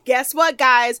Guess what,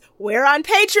 guys? We're on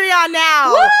Patreon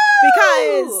now! Woo!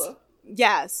 Because,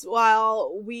 yes,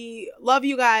 while we love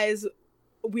you guys,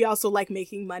 we also like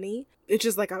making money. It's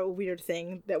just like a weird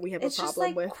thing that we have a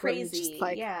problem with. Crazy. Just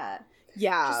like, yeah.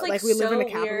 Yeah, Just, like we live in a so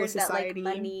capitalist weird society. That,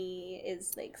 like, money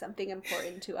is like something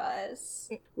important to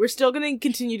us. We're still going to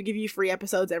continue to give you free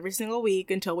episodes every single week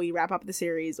until we wrap up the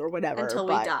series or whatever. Until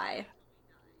we die.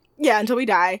 Yeah, until we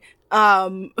die.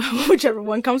 Whichever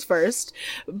one comes first.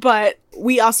 But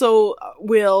we also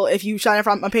will, if you sign up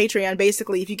on Patreon,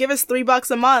 basically, if you give us $3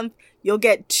 a month, you'll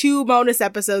get 2 bonus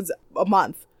episodes a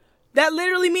month. That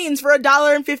literally means for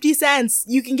 $1.50,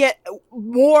 you can get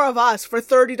more of us for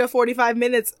 30 to 45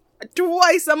 minutes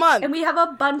twice a month. And we have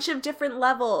a bunch of different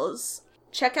levels.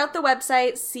 Check out the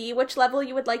website, see which level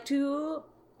you would like to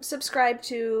subscribe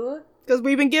to. Because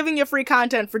we've been giving you free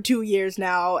content for 2 years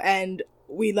now, and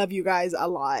we love you guys a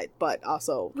lot, but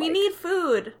also, we need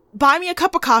food. Buy me a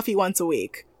cup of coffee once a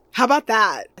week. How about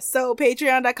that? So,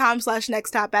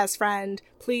 patreon.com/nexttopbestfriend.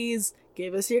 Please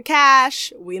give us your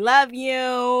cash. We love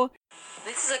you.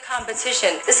 This is a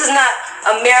competition. This is not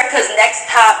America's Next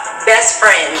Top Best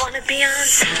Friend. Wanna be on?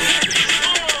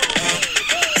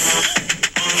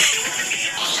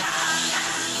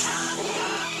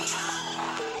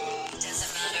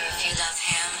 Doesn't matter if you love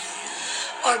him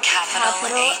or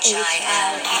capital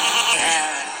H-I-M.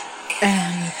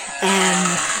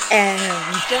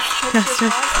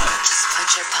 Just put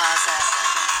your paws up.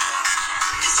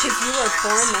 Because you were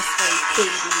born this way,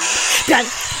 baby. Done.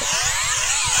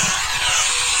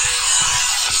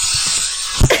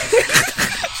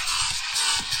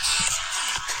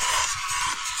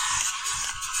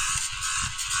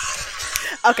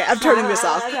 Okay, I'm turning this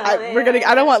off. I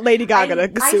don't want Lady Gaga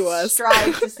to sue us. I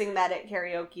strive to sing that at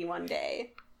karaoke one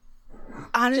day.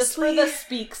 Honestly, just for the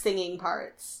speak singing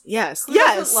parts. Yes, Who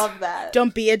yes. doesn't love that?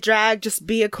 Don't be a drag, just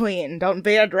be a queen. Don't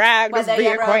be a drag, just be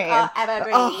a queen.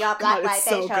 Oh, God, it's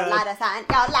so good.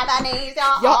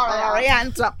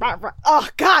 Oh,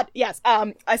 God, yes.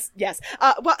 Yes.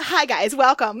 Well, hi, guys.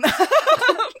 Welcome.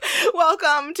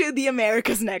 Welcome to the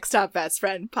America's Next Top Best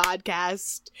Friend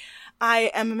podcast.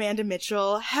 I am Amanda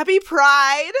Mitchell. Happy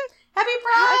Pride! Happy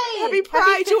Pride! Happy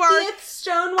Pride to our 50th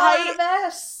Stonewall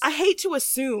Universe. I hate to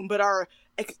assume, but our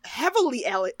heavily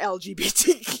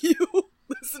LGBTQ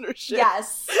listenership.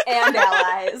 Yes, and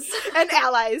allies. And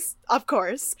allies, of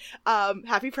course.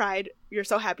 Happy Pride. We're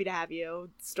so happy to have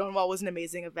you. Stonewall was an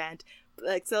amazing event.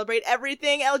 Like, celebrate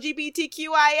everything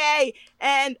LGBTQIA,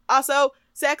 and also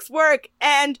sex work,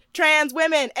 and trans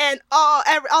women, and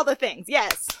all the things.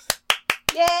 Yes.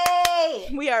 Yay!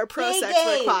 We are a pro-sex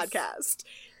work podcast.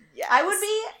 Yes. I would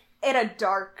be in a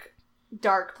dark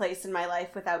place in my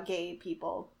life without gay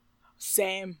people.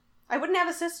 Same. I wouldn't have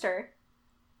a sister.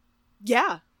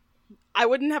 Yeah. I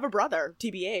wouldn't have a brother,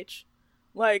 TBH.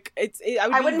 Like,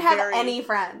 I wouldn't have any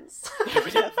friends.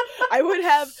 I would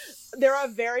have, there are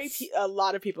a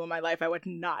lot of people in my life I would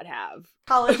not have.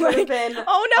 College would have been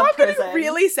I'm getting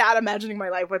really sad imagining my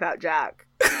life without Jack.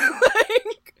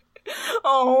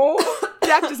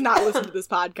 Jack does not listen to this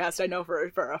podcast, I know for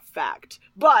a fact.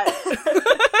 But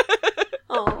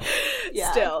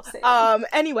yeah, still. same.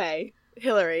 Anyway,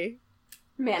 Hillary,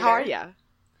 Mander, how are ya?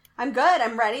 I'm good.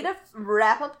 I'm ready to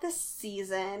wrap up this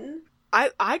season.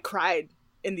 I cried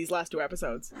in these last 2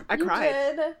 episodes. I cried.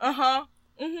 Did? Uh-huh.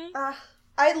 Mm-hmm.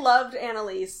 I loved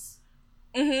Annalise.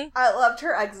 Mm-hmm. I loved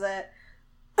her exit.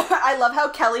 I love how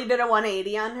Kelly did a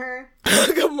 180 on her.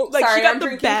 Like, Sorry, I'm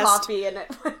drinking best coffee and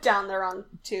it went down the wrong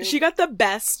tube. She got the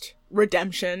best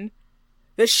redemption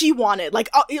that she wanted. Like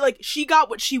she got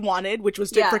what she wanted, which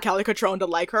was for Kelly Catrone to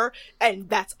like her, and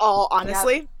that's all,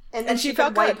 honestly. Yep. And then she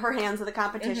could wipe her hands of the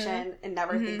competition and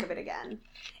never think of it again.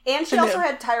 And she also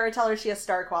had Tyra tell her she has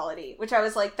star quality, which I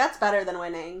was like, that's better than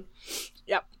winning.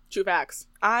 Yep, true facts.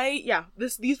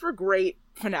 These were great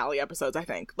finale episodes, I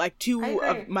think. Like, 2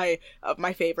 of my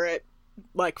favorite,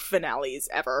 like, finales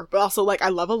ever. But also, like, I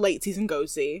love a late season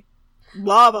go-see.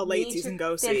 Love a late season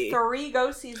go-see. They had 3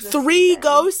 go-sees this 3 season.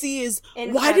 go-sees!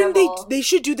 Why didn't they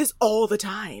should do this all the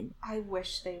time. I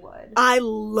wish they would. I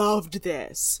loved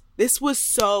this. This was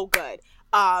so good.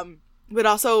 But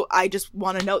also, I just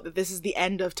want to note that this is the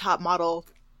end of Top Model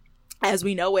as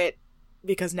we know it,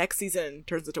 because next season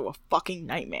turns into a fucking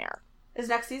nightmare. Is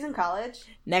next season college?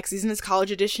 Next season is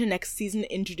college edition. Next season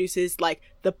introduces, like,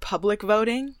 the public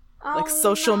voting. Like,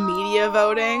 social media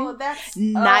voting.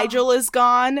 Nigel is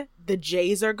gone. The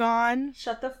Jays are gone.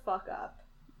 Shut the fuck up.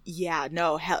 Yeah,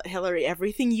 no, Hillary,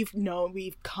 everything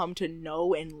we've come to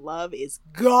know and love is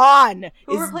gone.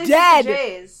 Who is replaces dead. The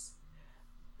Jays?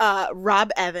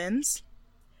 Rob Evans.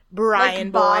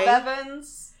 Brian like Bob Boy.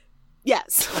 Evans?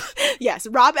 Yes. Yes.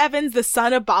 Rob Evans, the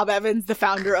son of Bob Evans, the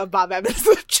founder of Bob Evans,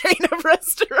 the chain of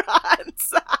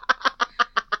restaurants.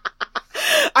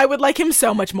 I would like him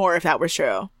so much more if that were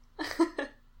true.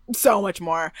 So much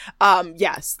more.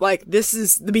 Yes. Like, this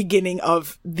is the beginning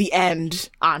of the end,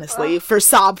 honestly. For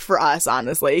us,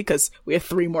 honestly, because we have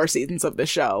 3 more seasons of the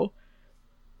show.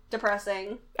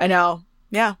 Depressing. I know.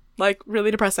 Yeah. Like,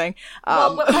 really depressing.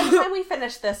 Well, by the time we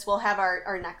finish this, we'll have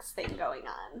our next thing going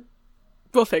on.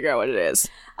 We'll figure out what it is.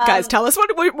 Guys, tell us what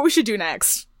we should do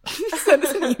next. Send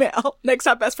us an email.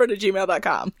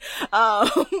 nexttopbestfriend@gmail.com.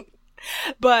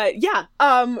 But yeah,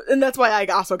 and that's why I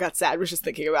also got sad, was just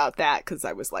thinking about that, because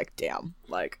I was like, damn,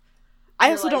 like,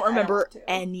 I also don't remember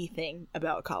anything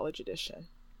about College Edition.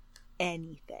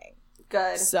 Anything.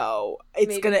 Good. So,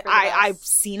 it's gonna, I've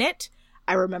seen it.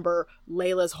 I remember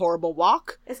Layla's horrible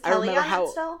walk. Is Kelly on it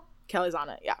still? Kelly's on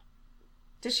it, yeah.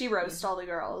 Does she roast all the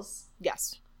girls?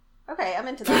 Yes. Okay, I'm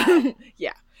into that.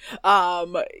 Yeah.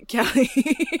 Kelly,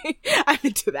 I'm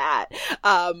into that.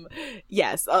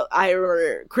 Yes, I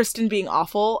remember Kristen being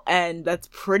awful, and that's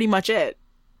pretty much it.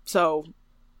 So,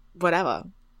 whatever.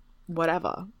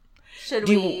 Should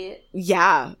we?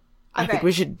 Yeah. I think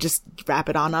we should just wrap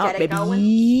it on up, baby.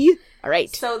 Going? All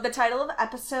right. So, the title of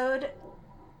episode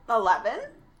 11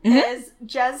 is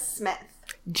Jez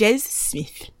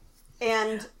Smith.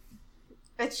 And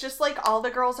it's just like all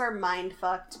the girls are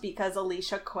mind-fucked because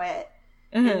Alicia quit.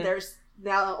 And there's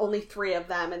now only 3 of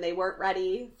them, and they weren't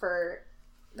ready for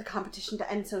the competition to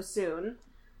end so soon.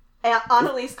 And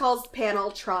Annalise calls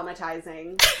panel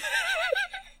traumatizing.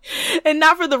 And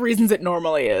not for the reasons it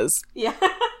normally is. Yeah.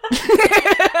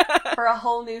 For a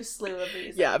whole new slew of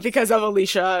reasons. Yeah, because of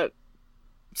Alicia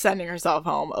sending herself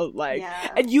home,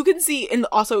 and you can see, and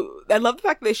also I love the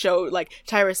fact that they show like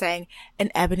Tyra saying, and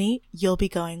Ebony, you'll be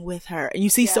going with her, and you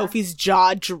see Sophie's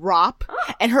jaw drop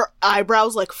and her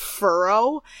eyebrows like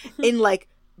furrow in like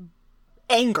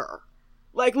anger,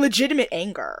 like legitimate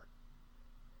anger,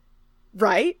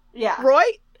 right? Yeah, Roy,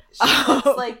 she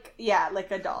looks like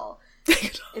a doll.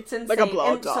 It's insane. Like a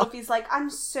blow and doll. Sophie's like, I'm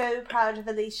so proud of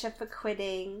Alicia for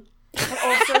quitting, and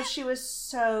also she was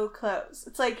so close.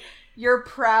 It's like, you're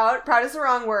proud is the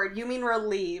wrong word. You mean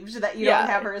relieved that you don't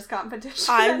have her as competition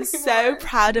I'm anymore. so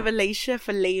proud of Alicia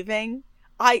for leaving.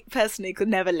 I personally could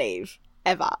never leave,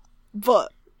 ever.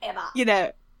 But, you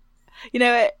know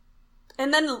it.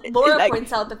 And then Laura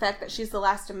points out the fact that she's the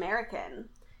last American.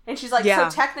 And she's like, so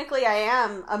technically I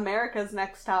am America's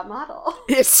Next Top Model.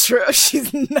 It's true.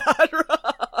 She's not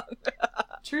wrong.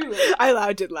 Truly.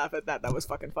 I did laugh at that. That was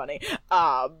fucking funny.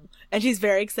 And she's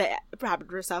very excited, proud of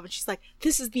herself, and she's like,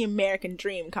 this is the American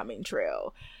dream coming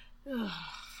true. Okay.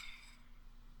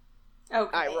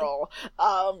 I roll.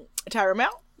 Tyra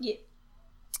Mel? Yeah.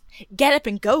 Get up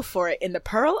and go for it in the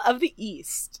Pearl of the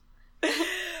East.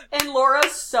 And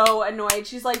Laura's so annoyed.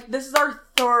 She's like, this is our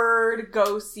 3rd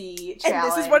go-see challenge. And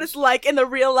this is what it's like in the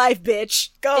real life,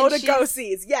 bitch. Go to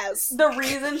go-sees, yes. The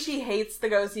reason she hates the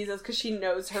go-sees is because she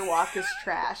knows her walk is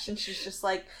trash. And she's just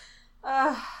like,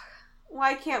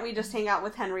 why can't we just hang out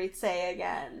with Henry Say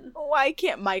again? Why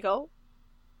can't Michael?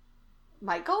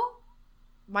 Michael?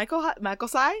 Michael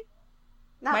Sai?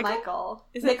 Not Michael.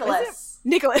 Is Nicholas.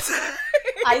 Nicholas.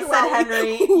 I said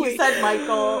Henry. You said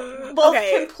Michael. Both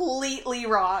completely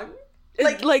wrong.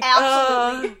 Like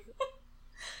absolutely.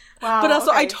 Wow. But also,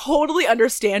 I totally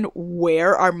understand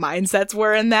where our mindsets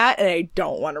were in that, and I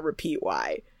don't want to repeat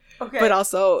why. Okay. But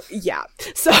also, yeah.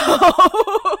 So,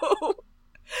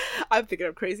 I'm thinking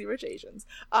of Crazy Rich Asians.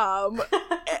 So,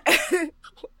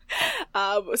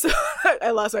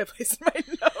 I lost my place in my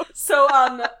notes. So,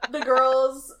 the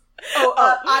girls...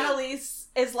 Annalise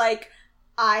is like,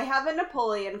 I have a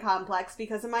Napoleon complex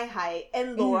because of my height,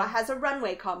 and Laura has a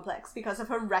runway complex because of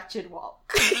her wretched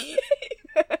walk.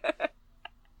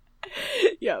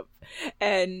 Yep.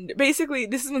 And basically,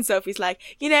 this is when Sophie's like,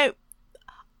 I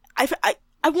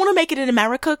want to make it in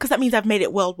America because that means I've made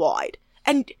it worldwide.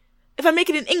 And if I make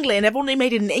it in England, I've only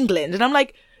made it in England. And I'm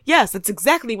like, yes, that's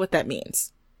exactly what that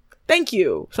means. Thank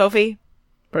you, Sophie,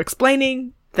 for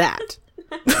explaining that.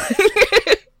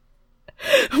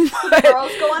 The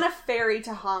girls go on a ferry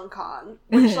to Hong Kong,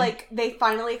 which, they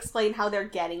finally explain how they're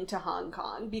getting to Hong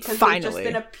Kong, because they've just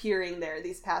been appearing there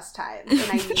these past times, and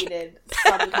I needed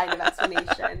some kind of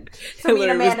explanation. So me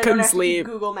and Amanda don't have to keep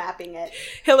Google mapping it.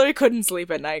 Hillary couldn't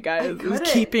sleep at night, guys. It was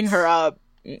keeping her up.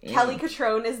 Kelly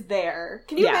Catrone is is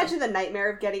Can you imagine the nightmare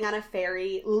of getting on a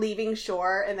ferry, leaving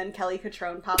shore, and then Kelly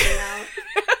Catrone popping out?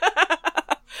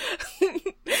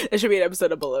 There should be an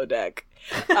episode of Below Deck.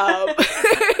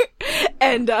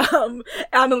 And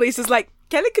Annalise is like,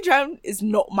 Kelly Catrone is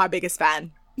not my biggest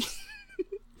fan.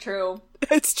 True.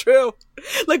 It's true.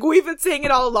 Like, we've been saying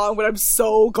it all along, but I'm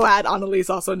so glad Annalise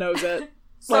also knows it.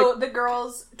 So the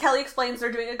girls, Kelly explains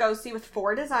they're doing a go-see with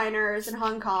 4 designers in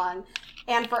Hong Kong,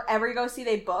 and for every go-see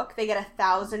they book, they get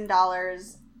 $1,000,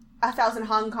 1,000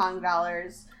 Hong Kong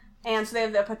dollars, and so they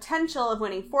have the potential of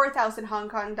winning 4,000 Hong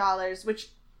Kong dollars, which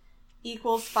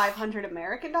equals 500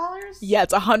 American dollars? Yeah,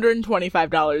 it's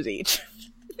 $125 each.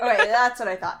 Okay, that's what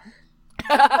I thought.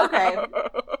 Okay.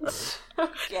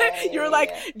 You were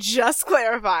like, just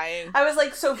clarifying. I was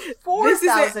like, so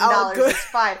 $4,000 is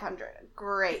 500.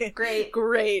 Great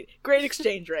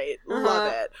exchange rate.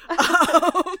 Love it.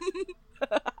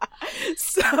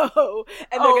 So,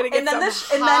 and they're gonna get and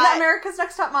then America's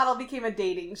Next Top Model became a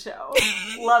dating show.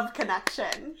 Love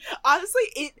Connection.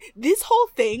 Honestly, this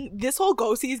whole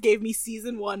go-sees gave me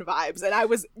season 1 vibes, and I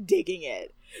was digging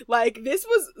it. Like, this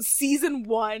was season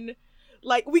 1.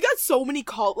 Like, we got so many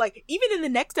like, even in the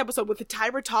next episode with the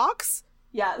Tyra Talks.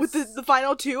 Yes. With the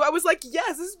final 2, I was like,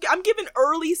 yes, I'm giving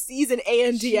early season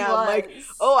antm. Like,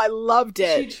 oh, I loved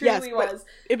it. She truly was.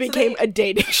 It became a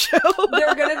dating show.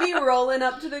 They're going to be rolling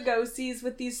up to the go-sees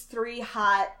with these 3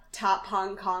 hot top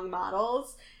Hong Kong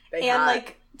models.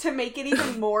 Like, to make it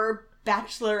even more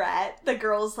bachelorette, the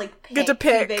girls, like, get to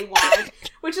pick who they want,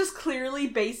 which is clearly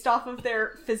based off of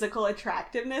their physical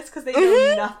attractiveness, because they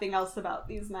know nothing else about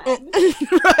these men.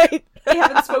 Right. They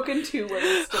haven't spoken 2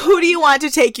 words to Who do you want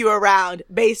to take you around,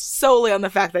 based solely on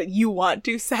the fact that you want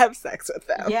to have sex with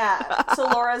them? Yeah. So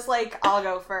Laura's like, I'll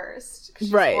go first.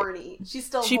 She's horny. She's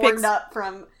still horned up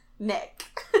from Nick.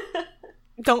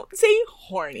 Don't say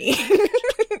horny.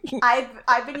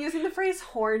 I've been using the phrase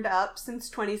horned up since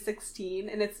 2016,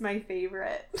 and it's my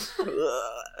favorite.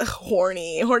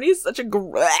 Horny. Horny is such a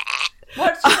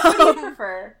What do you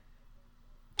prefer?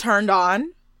 Turned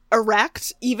on?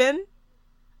 Erect, even?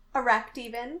 Erect,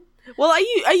 even? Well,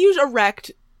 I use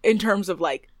erect in terms of,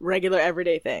 like, regular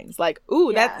everyday things. Like,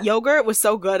 ooh, that yogurt was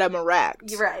so good, I'm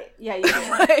erect. You're right. Yeah, you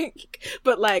do.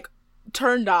 But, like,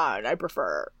 turned on, I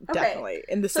prefer, definitely,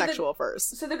 in the sexual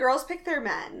first. So the girls pick their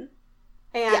men,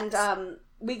 and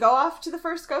we go off to the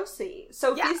first go-see.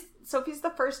 Sophie's the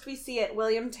first we see at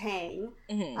William Tang,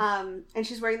 and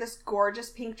she's wearing this gorgeous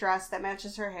pink dress that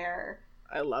matches her hair.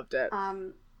 I loved it.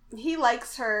 He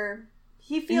likes her.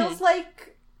 He feels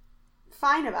like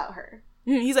fine about her.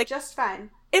 He's like, just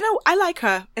fine. I like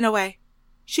her in a way.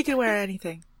 She can wear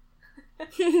anything.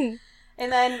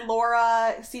 And then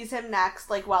Laura sees him next,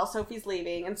 like, while Sophie's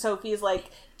leaving, and Sophie's, like,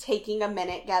 taking a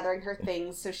minute gathering her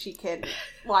things so she can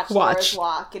watch. Laura's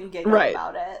walk and giggle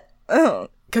about it. Oh,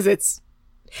 because it's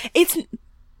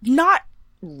not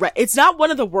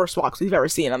one of the worst walks we've ever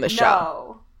seen on the show.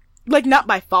 No. Like, not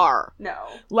by far. No.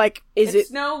 Like,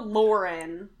 it's no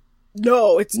Lauren.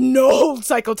 No, it's no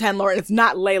Cycle 10 Lauren. It's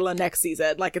not Layla next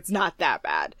season. Like, it's not that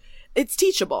bad. It's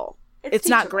teachable. It's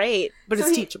not great, but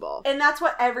it's teachable. And that's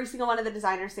what every single one of the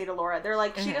designers say to Laura. They're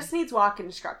like, she just needs walk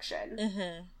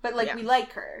instruction. But, like, we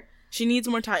like her. She needs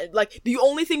more time. Like, the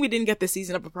only thing we didn't get this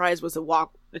season of Reprise was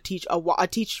a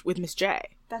teach with Miss J.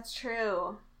 That's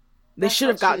true. They should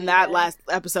have gotten that last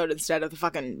episode instead of the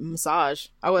fucking massage.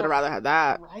 I would have rather had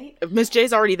that. Right? If Miss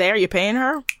J's already there, you paying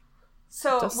her?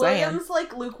 So, William's,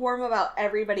 like, lukewarm about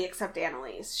everybody except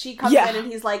Annalise. She comes in and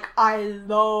he's like, I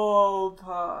love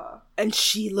her. And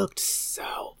she looked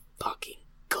so fucking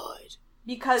good.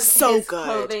 Because his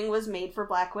clothing was made for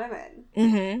black women.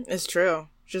 It's true.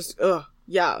 Just,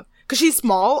 yeah. Because she's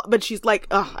small, but she's like,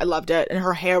 I loved it. And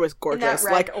her hair was gorgeous.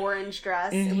 And that red-orange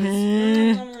dress. It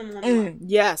was...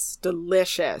 Yes,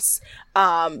 delicious.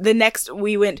 The next,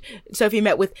 Sophie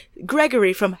met with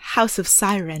Gregory from House of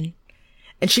Siren.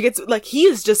 And she gets, like, he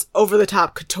is just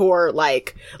over-the-top couture,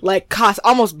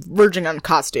 almost verging on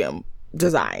costume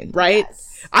design, right?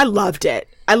 Yes. I loved it.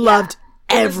 I loved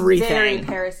everything. It was very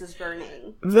Paris is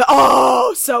Burning.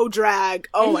 So drag.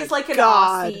 Oh, my God. And he's like an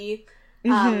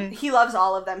Aussie. He loves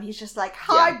all of them. He's just like,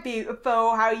 hi,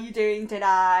 beautiful. How are you doing today?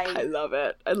 I love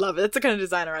it. It's the kind of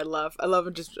designer I love. I love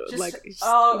him just like...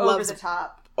 over the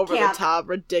top. Over the top.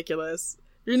 Ridiculous.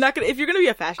 You're not gonna... If you're gonna be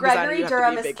a fashion designer, you have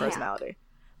to be a big personality.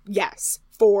 Yes.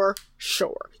 For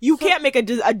sure. You can't make a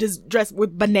dress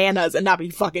with bananas and not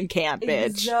be fucking camp, bitch.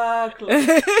 Exactly.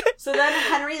 So then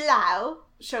Henry Lau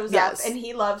shows up and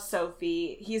he loves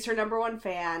Sophie. He's her number 1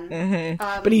 fan.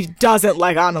 But he doesn't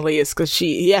like Annalise because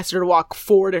he asked her to walk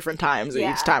 4 different times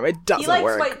each time. It doesn't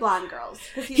work. He likes white blonde girls.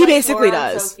 He basically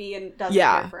Laura does. And Sophie and doesn't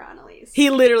care for Annalise. He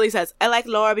literally says, I like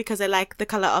Laura because I like the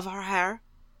color of her hair.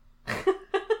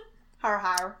 Her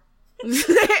hair.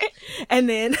 And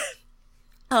then...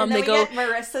 and then we get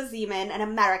Marissa Zeman, an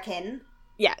American.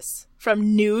 Yes.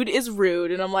 From Nude is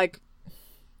Rude. And I'm like,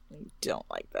 I don't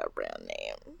like that brand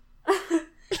name.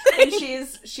 And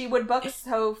she would book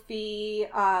Sophie.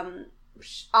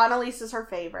 Annalise is her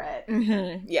favorite.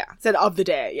 Mm-hmm. Yeah, said of the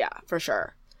day. Yeah, for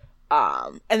sure.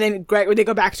 And then they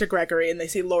go back to Gregory and they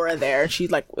see Laura there, and she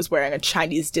like was wearing a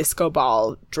Chinese disco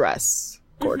ball dress.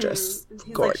 Gorgeous. Mm-hmm.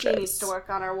 He's gorgeous. Like, she needs to work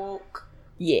on her walk.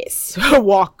 Yes.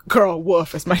 Walk, girl,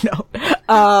 woof is my note.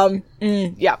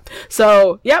 Yep.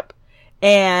 So, yep.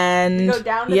 And go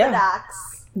down to the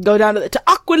docks. Go down to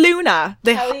Aqualuna,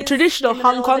 the Kelly's traditional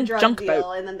Hong Kong junk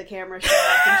boat. And then the camera shows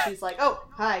up and she's like, "Oh,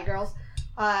 hi, girls."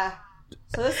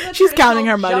 So this is she's counting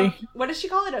her money. What does she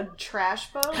call it? A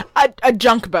trash boat? A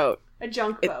junk boat. A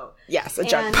junk boat. Yes, a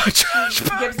junk boat. She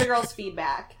gives the girls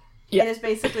feedback. Yeah. And it's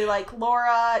basically like,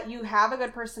 Laura, you have a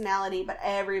good personality, but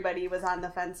everybody was on the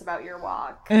fence about your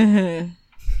walk. Mm-hmm.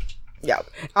 Yep.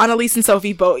 Annalise and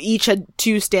Sophie each had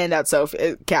 2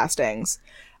 standout castings.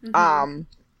 Mm-hmm.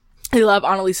 They love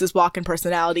Annalise's walk and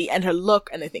personality and her look,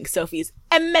 and they think Sophie's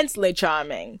immensely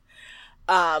charming.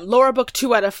 Laura booked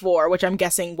 2 out of 4, which I'm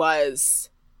guessing was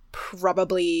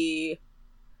probably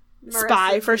Marissa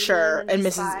Spy for sure, and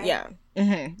Mrs. Spy. Yeah.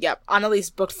 Mm-hmm. Yep. Annalise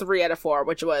booked 3 out of 4,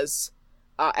 which was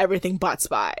everything but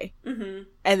Spy. Mm-hmm.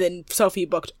 And then Sophie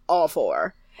booked all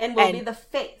 4. And will be the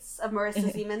face of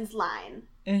Marissa Siemens' line.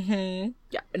 Mm-hmm.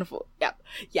 Yeah. Yep.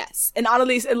 Yes. And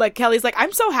Annalise and like Kelly's like,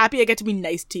 I'm so happy I get to be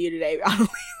nice to you today, Annalise.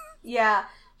 Yeah.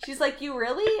 She's like,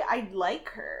 I like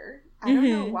her. I don't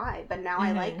know why, but now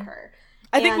I like her.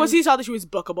 I think once he saw that she was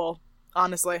bookable,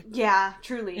 honestly. Yeah,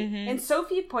 truly. Mm-hmm. And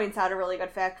Sophie points out a really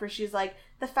good fact where she's like,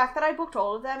 the fact that I booked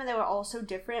all of them and they were all so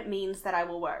different means that I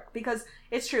will work. Because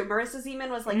it's true, Marissa Zeman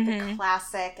was like the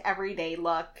classic everyday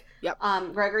look. Yep.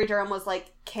 Gregory Durham was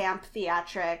like camp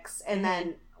theatrics, and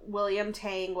then William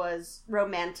Tang was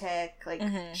romantic, like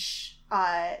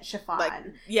chiffon. Like,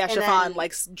 yeah, and chiffon, then,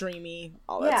 like dreamy,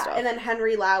 all that stuff. And then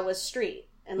Henry Lau was street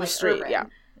and like street, urban. yeah.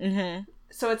 Mm-hmm.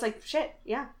 So it's like, shit,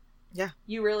 yeah. Yeah.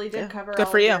 You really did cover good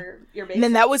all for you. Your bases. And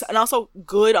then that was, and also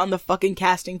good on the fucking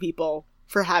casting people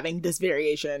for having this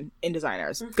variation in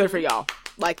designers. Good for y'all.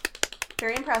 Like,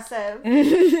 very impressive.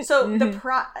 So the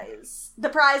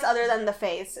prize other than the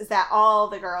face is that all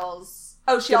the girls,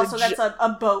 she also gets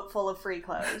a boat full of free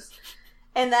clothes.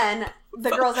 And then the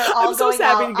girls are all going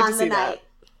out on the night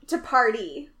to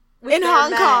party with in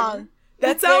Hong Kong.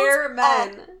 That sounds their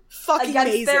men. Fucking against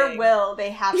amazing. Their will,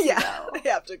 they have to go. They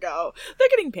have to go. They're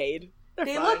getting paid.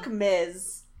 They look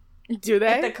Ms. Do they?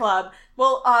 At the club.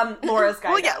 Well, Laura's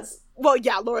guy does. Well,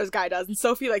 yeah, Laura's guy does, and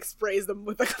Sophie like sprays them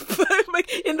with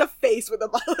like in the face with a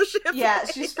bottle of champagne. Yeah,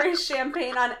 she sprays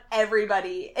champagne on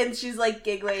everybody, and she's like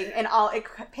giggling, and it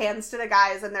pans to the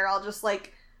guys, and they're all just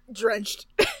like drenched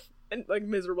and like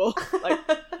miserable,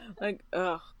 like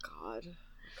oh god.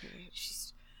 Okay,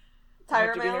 she's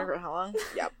Tire mail. Here for how long?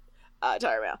 Yep.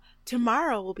 Tire mail.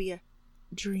 Tomorrow will be a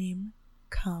dream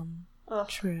come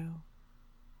true.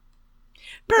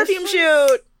 Perfume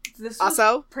shoot. This was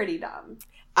also pretty dumb.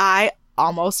 I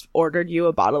almost ordered you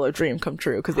a bottle of Dream Come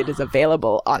True because it is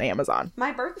available on Amazon.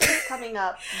 My birthday's coming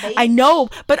up. I know,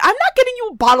 but I'm not getting you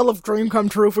a bottle of Dream Come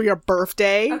True for your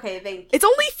birthday. Okay, thank you. It's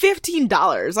only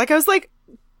 $15. Like, I was like,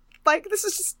 this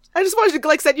is just, I just wanted to,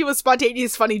 like, send you a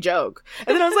spontaneous, funny joke.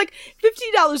 And then I was like,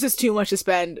 $15 is too much to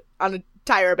spend on a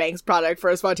Tyra Banks product for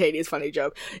a spontaneous, funny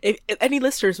joke. If any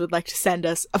listeners would like to send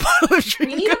us a bottle of Dream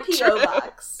Come True. We need a P.O.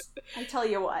 box. I tell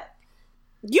you what.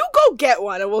 You go get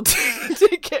one and we'll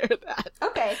take care of that.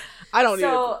 Okay. I don't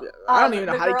even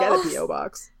know how to get a P.O.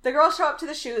 box. The girls show up to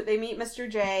the shoot, they meet Mr.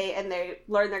 J, and they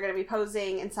learn they're going to be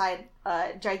posing inside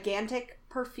a gigantic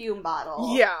perfume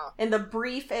bottle. Yeah. And the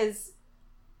brief is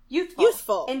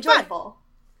youthful. Enjoyable. Fun.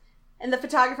 And the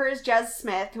photographer is Jez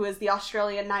Smith, who is the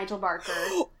Australian Nigel Barker.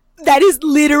 That is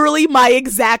literally my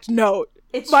exact note.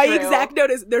 It's my true. exact note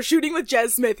is they're shooting with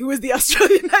Jez Smith, who is the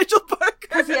Australian Nigel Barker.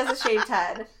 Because he has a shaved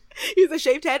head. He's a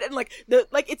shaved head, and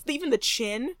it's even the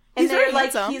chin. And they're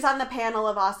like, he's on the panel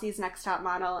of Aussie's Next Top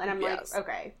Model, and I'm like,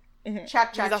 okay,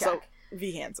 check. He's also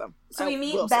V handsome. So we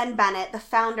meet Ben Bennett, the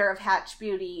founder of Hatch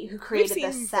Beauty, who created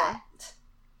the set.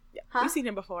 Yeah, we've seen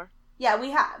him before. Yeah,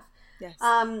 we have. Yes.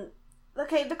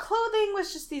 Okay, the clothing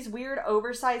was just these weird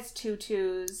oversized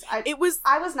tutus. I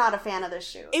was not a fan of this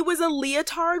shoot. It was a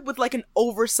leotard with like an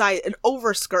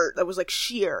overskirt that was like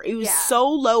sheer. It was so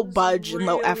low budge and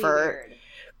low effort. Weird.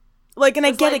 Like, and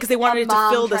I get it because they wanted it to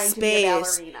fill the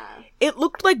space. It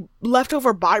looked like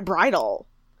leftover bridal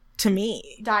to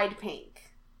me. Dyed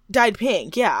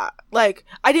pink, yeah. Like,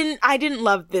 I didn't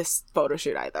love this photo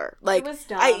shoot either. Like, it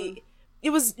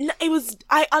was dumb.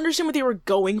 I understand what they were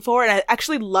going for, and I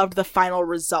actually loved the final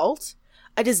result.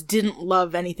 I just didn't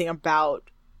love anything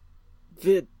about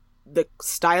the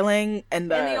styling and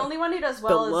the only one who does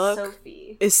well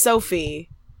is Sophie.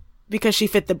 because she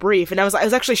fit the brief. And I was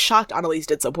actually shocked Annalise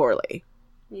did so poorly.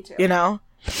 Me too. You know?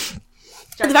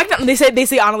 The fact that they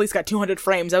say Annalise got 200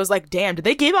 frames, I was like, damn, did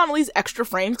they give Annalise extra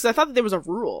frames? Because I thought that there was a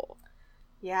rule.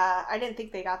 Yeah, I didn't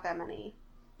think they got that many.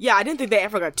 Yeah, I didn't think they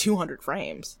ever got 200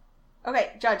 frames.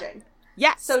 Okay, judging.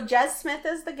 Yes. So Jez Smith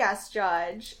is the guest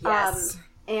judge. Yes.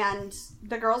 And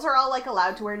the girls are all, like,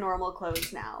 allowed to wear normal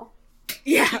clothes now.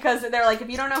 Yeah. Because they're like, if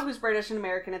you don't know who's British and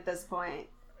American at this point,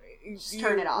 just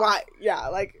turn it off. Why? Yeah,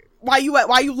 like, why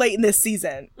you late in this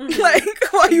season? Mm-hmm. Like,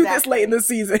 why are you this late in the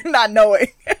season, not knowing?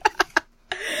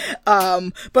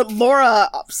 But Laura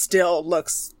still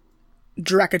looks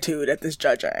dreckitude at this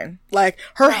judging. Like,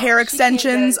 her hair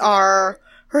extensions are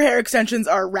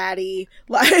ratty.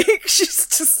 Like, she's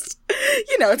just,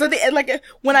 you know, it's at the end, like,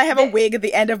 when I have a wig at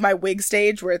the end of my wig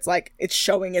stage where it's like, it's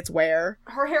showing its wear.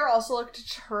 Her hair also looked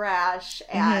trash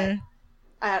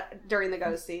during the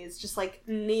ghosties. Just, like,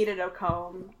 needed a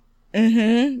comb.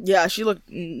 Mm-hmm. Yeah, she looked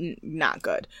not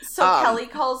good. So Kelly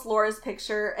calls Laura's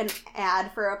picture an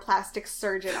ad for a plastic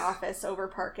surgeon office over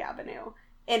Park Avenue.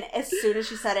 And as soon as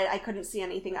she said it, I couldn't see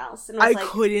anything else. And I was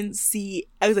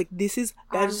like,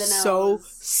 that is so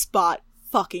spot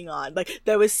fucking on. Like,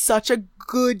 that was such a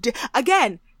good,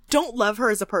 again, don't love her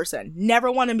as a person.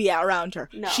 Never want to be around her.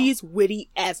 No. She's witty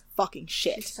as fucking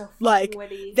shit. She's so fucking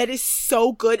witty. That is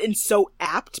so good and so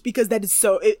apt, because that is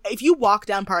so, if you walk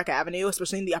down Park Avenue,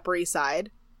 especially in the Upper West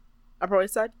Side?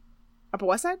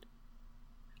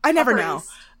 I never know.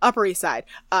 Upper East Side.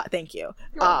 Thank you.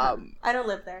 I don't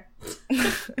live there.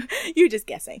 You're just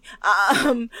guessing.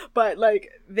 But like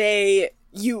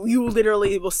you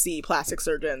literally will see plastic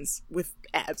surgeons with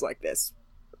ads like this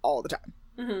all the time.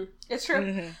 Mm-hmm. It's true.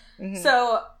 Mm-hmm. Mm-hmm.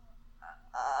 So,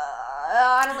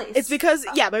 Annalise. It's because,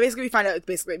 but basically we find out it's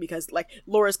basically because, like,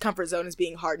 Laura's comfort zone is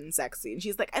being hard and sexy. And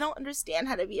she's like, I don't understand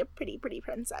how to be a pretty, pretty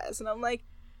princess. And I'm like,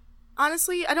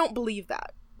 honestly, I don't believe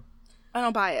that. I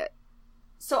don't buy it.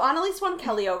 So Annalise won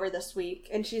Kelly over this week.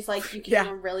 And she's like, you came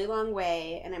a really long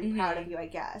way. And I'm proud of you, I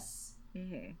guess.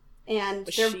 Mm-hmm. And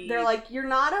they're like, you're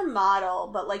not a model,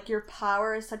 but, like, your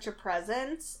power is such a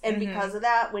presence. And because of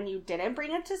that, when you didn't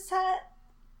bring it to set,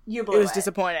 you blew it. It was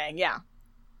disappointing, yeah.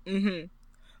 Mm-hmm.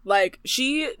 Like,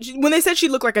 she when they said she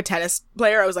looked like a tennis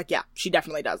player, I was like, yeah, she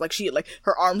definitely does. Like,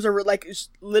 her arms are, like, a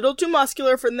little too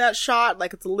muscular for that shot.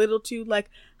 Like, it's a little too, like,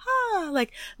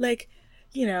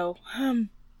 you know,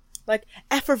 like,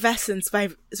 Effervescence by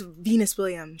Venus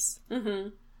Williams. Mm-hmm.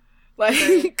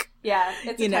 Like, yeah,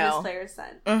 it's a tennis player's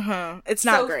scent. Uh-huh. It's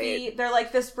not great. They're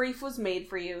like, this brief was made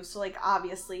for you, so, like,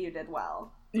 obviously you did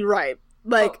well. Right.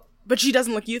 Like, but she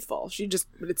doesn't look youthful.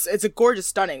 It's a gorgeous,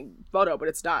 stunning photo, but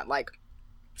it's not, like,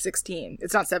 16.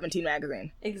 It's not 17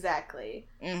 magazine. Exactly.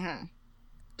 Mm-hmm.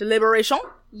 Deliberation?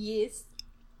 Yes.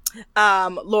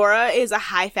 Laura is a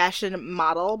high fashion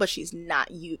model, but she's not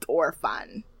youthful. Or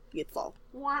fun. Womp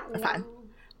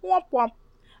womp.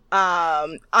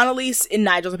 Annalise, in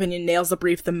Nigel's opinion, nails the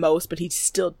brief the most, but he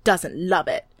still doesn't love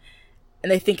it.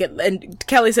 And they think and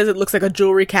Kelly says it looks like a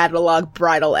jewelry catalog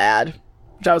bridal ad.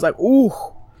 Which I was like, ooh,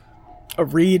 a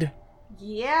read.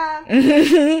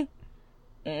 Yeah.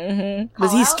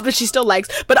 But she still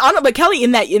likes. But Kelly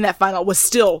in that final was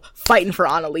still fighting for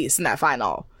Annalise in that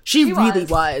final. She really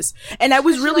was. And I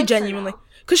was really genuinely,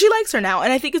 because she likes her now.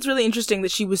 And I think it's really interesting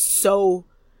that she was so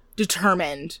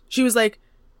determined. She was like,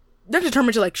 not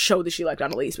determined to, like, show that she liked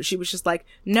Annalise, but she was just like,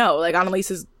 no, like,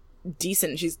 Annalise is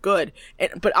decent. She's good.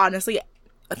 But honestly,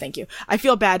 thank you. I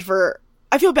feel bad for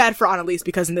Annalise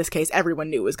because in this case, everyone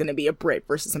knew it was going to be a Brit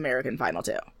versus American final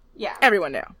too. Yeah.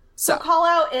 Everyone knew. So call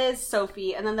out is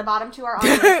Sophie, and then the bottom two are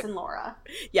Annalise and Laura.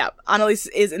 Yeah, Annalise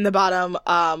is in the bottom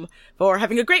for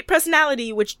having a great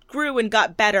personality, which grew and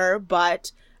got better,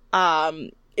 but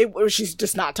she's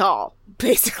just not tall,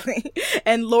 basically.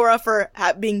 And Laura for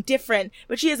being different,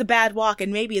 but she has a bad walk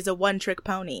and maybe is a one-trick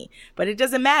pony. But it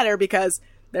doesn't matter because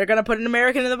they're going to put an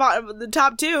American in the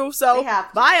top two, so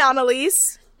bye,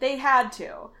 Annalise. They had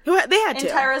to. They had to. And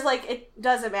Tyra's like, it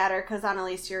doesn't matter because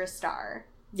Annalise, you're a star.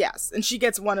 Yes, and she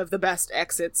gets one of the best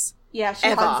exits. Yeah, she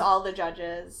hugs all the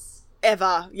judges.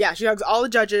 Yeah, she hugs all the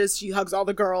judges. She hugs all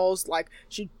the girls. Like,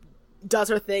 she does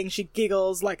her thing. She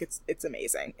giggles. Like, it's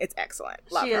amazing. It's excellent.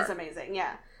 Love her. She is amazing,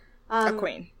 yeah. A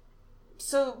queen.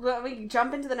 So, we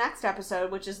jump into the next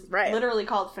episode, which is literally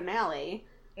called Finale.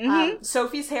 Mm-hmm.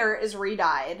 Sophie's hair is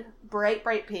re-dyed. Bright,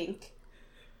 bright pink.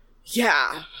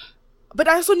 Yeah. But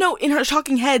I also know in her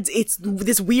talking heads, it's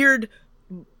this weird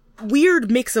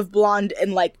mix of blonde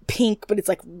and, like, pink, but it's,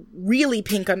 like, really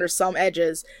pink under some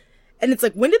edges. And it's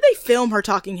like, when did they film her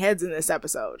talking heads in this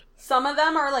episode? Some of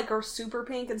them are super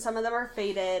pink, and some of them are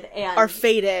faded.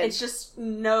 It's just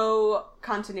no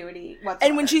continuity whatsoever.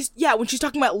 And when she's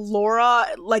talking about Laura,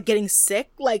 like, getting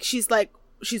sick, like, she's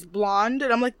blonde,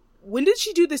 and I'm like, when did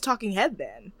she do this talking head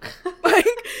then? Like,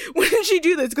 when did she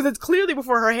do this? Because it's clearly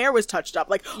before her hair was touched up.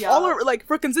 Like, all her, like,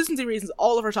 for consistency reasons,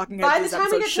 all of her talking heads in this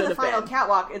episode should have been. By the time we get to the final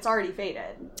catwalk, it's already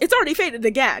faded. It's already faded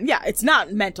again. Yeah, it's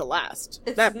not meant to last.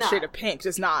 That shade of pink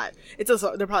is not. It's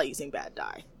also, they're probably using bad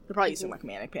dye. They're probably using, like,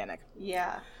 Manic Panic.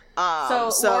 Yeah.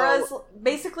 So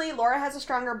Laura has a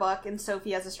stronger book and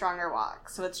Sophie has a stronger walk.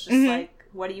 So it's just like,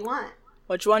 what do you want?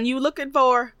 Which one you looking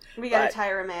for? We got a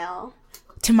Tyra mail.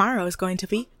 Tomorrow is going to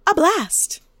be a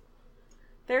blast.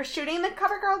 They're shooting the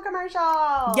CoverGirl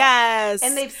commercial. Yes.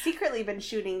 And they've secretly been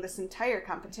shooting this entire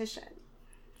competition.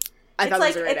 I thought it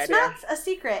was a great idea. It's not a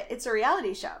secret. It's a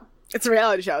reality show. It's a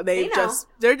reality show.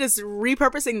 They're just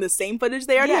repurposing the same footage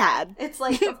they already had. It's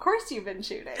like, of course you've been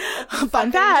shooting.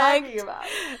 Fun fact.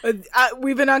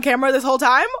 We've been on camera this whole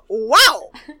time. Wow.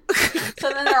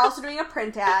 So then they're also doing a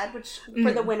print ad, which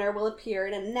for the winner will appear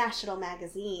in a national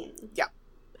magazine. Yeah.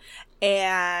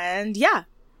 And yeah,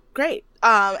 great.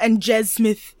 And Jez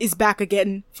Smith is back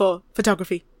again for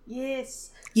photography.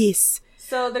 Yes.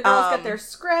 So the girls get their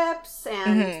scripts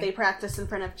and they practice in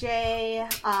front of Jay.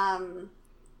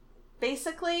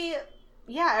 Basically,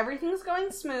 yeah, everything's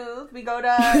going smooth. We go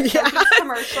to Sophie's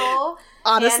commercial.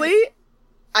 Honestly,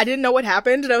 I didn't know what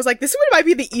happened, and I was like, this might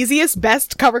be the easiest,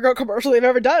 best CoverGirl commercial they've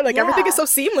ever done. Like, everything is so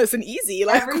seamless and easy.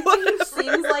 Like, everything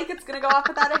seems like it's going to go off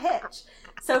without a hitch.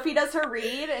 Sophie does her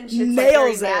read, and she's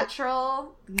nails very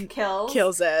natural.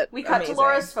 Kills it. We cut to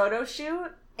Laura's photo shoot,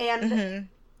 and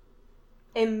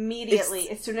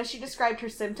immediately, as soon as she described her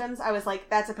symptoms, I was like,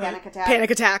 that's a panic attack. Panic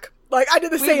attack. Like, I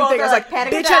did the same thing. I was like,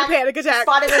 bitch had a panic attack.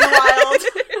 Spotted in the wild.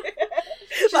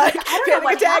 She's like, I don't know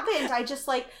what happened. I just,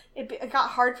 like, it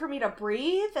got hard for me to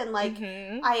breathe, and, like,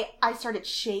 I started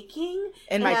shaking.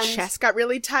 And my chest got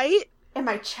really tight. And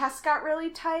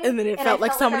then it felt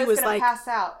like somebody was like, pass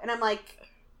out. And I'm like,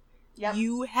 yep.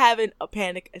 You having a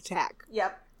panic attack.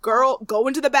 Yep. Girl, go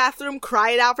into the bathroom, cry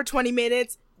it out for 20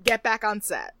 minutes, get back on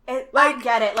set. I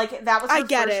get it. Like, that was her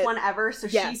first one ever, so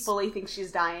she fully thinks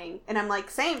she's dying. And I'm like,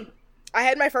 same. I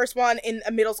had my first one in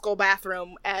a middle school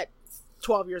bathroom at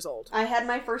 12 years old. I had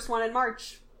my first one in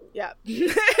March. Yeah.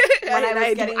 When I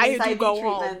was getting these IV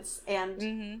treatments,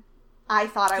 and I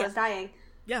thought I was dying.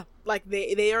 Yeah. Like,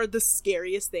 they are the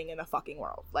scariest thing in the fucking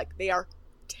world. Like, they are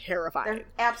terrifying. They're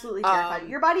absolutely terrifying.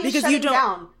 Your body is shutting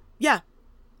down. Yeah.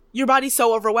 Your body's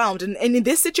so overwhelmed. And in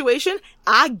this situation,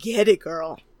 I get it,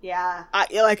 girl. Yeah. And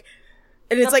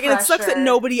it's like, and it sucks that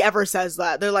nobody ever says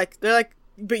that. They're like,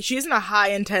 but she's in a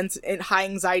high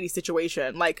anxiety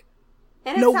situation. Like,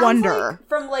 and no wonder. Like,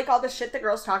 from, like, all the shit the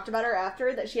girls talked about her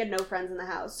after, that she had no friends in the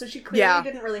house. So she clearly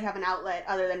didn't really have an outlet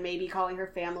other than maybe calling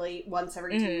her family once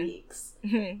every 2 weeks.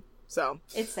 So.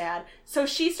 It's sad. So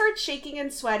she starts shaking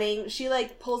and sweating. She,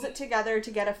 like, pulls it together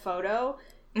to get a photo.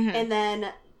 And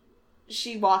then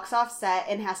she walks off set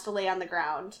and has to lay on the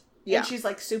ground. Yeah. And she's,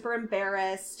 like, super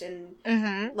embarrassed and,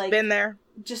 like... Been there.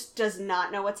 Just does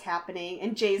not know what's happening.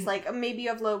 And Jay's like, maybe you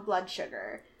have low blood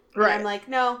sugar. Right. And I'm like,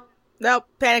 no. Nope,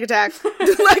 panic attack.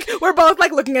 Like, we're both,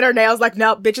 like, looking at our nails like,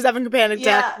 nope, bitch is having a panic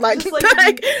attack. Like, just,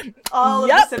 like all of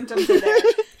the symptoms are there.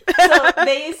 So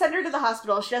they send her to the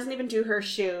hospital. She doesn't even do her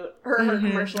shoot, her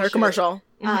commercial. Her commercial.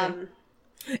 And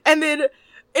then,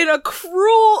 in a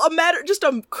cruel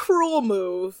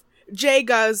move, Jay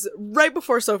goes, right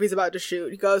before Sophie's about to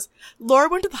shoot, he goes, Laura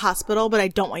went to the hospital, but I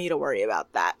don't want you to worry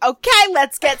about that. Okay,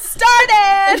 let's get started!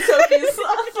 And Sophie's,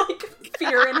 like,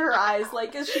 fear in her eyes,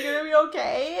 like, is she gonna be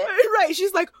okay? Right,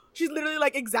 she's literally,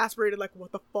 like, exasperated, like,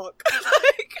 what the fuck?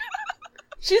 Like...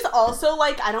 She's also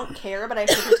like, I don't care, but I have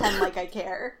to pretend like I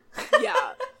care.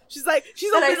 Yeah. She's like,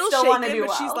 she's a little shaken,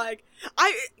 but she's like,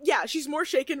 she's more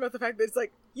shaken about the fact that it's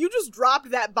like, you just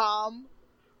dropped that bomb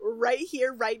right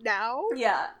here, right now?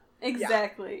 Yeah.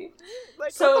 Exactly. Yeah.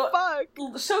 Like, so, what the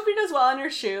fuck? Sophie does well on her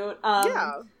shoot.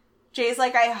 Jay's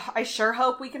like, I sure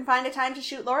hope we can find a time to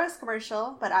shoot Laura's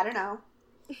commercial, but I don't know.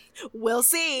 We'll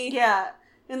see. Yeah.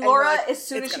 And Laura, like, as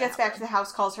soon as she gets back to the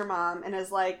house, calls her mom and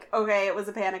is like, okay, it was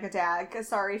a panic attack.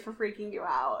 Sorry for freaking you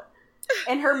out.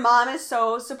 And her mom is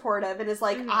so supportive and is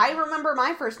like, I remember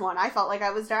my first one. I felt like I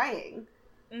was dying.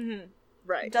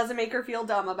 Right. Doesn't make her feel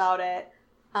dumb about it.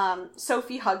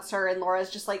 Sophie hugs her, and Laura's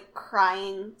just, like,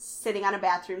 crying, sitting on a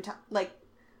bathroom,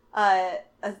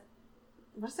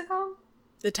 what's it called?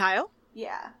 The tile?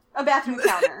 Yeah. A bathroom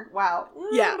counter. Wow.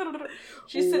 Yeah.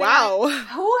 She's sitting on,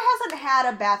 who hasn't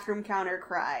had a bathroom counter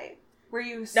cry? where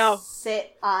you No.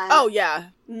 sit on. Oh, yeah.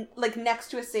 Like next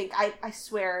to a sink. I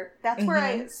swear that's where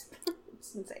it's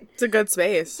insane. It's a good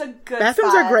space. It's a good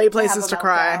Bathrooms spot are great have places a to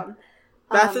cry. meltdown.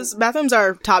 Bathrooms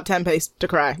are top 10 place to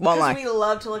cry. Won't lie. Because we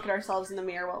love to look at ourselves in the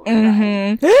mirror while we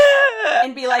cry.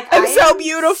 And be like, I'm so am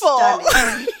beautiful.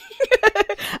 Stunning.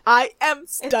 I am At the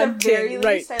stunning very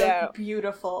right least, I now. look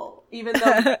beautiful, even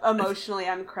though emotionally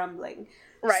I'm crumbling.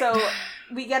 Right. So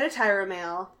we get a Tyra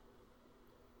mail.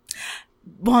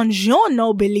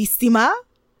 Buongiorno, bellissima.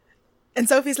 And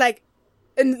Sophie's like,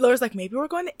 and Laura's like, maybe we're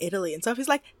going to Italy. And Sophie's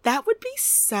like, that would be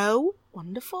so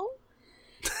wonderful.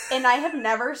 And I have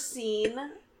never seen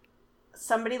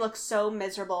somebody look so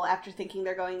miserable after thinking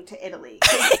they're going to Italy.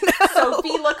 Sophie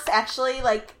looks actually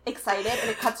like excited, and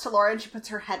it cuts to Laura, and she puts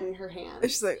her head in her hand.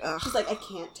 She's like, ugh. She's like, I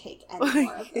can't take any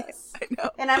more of this. I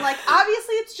know. And I'm like,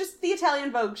 obviously it's just the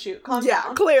Italian Vogue shoot. Calm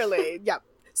down. Clearly. Yeah.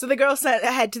 So the girls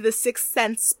head to the 6th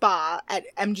Sense Spa at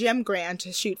MGM Grand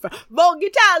to shoot for Vogue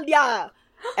Italia.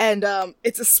 And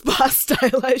it's a spa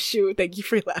stylized shoot. Thank you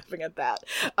for laughing at that.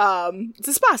 It's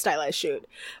a spa stylized shoot.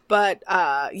 But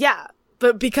yeah.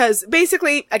 But because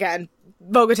basically, again,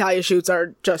 Vogue Italia shoots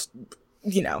are just,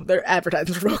 they're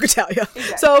advertising for Vogue Italia.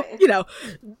 Exactly. So,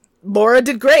 Laura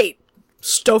did great.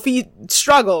 Sophie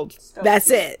struggled.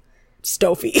 That's it.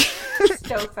 Sophie.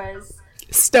 Stofers.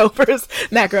 Stouffer's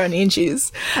macaroni and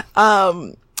cheese.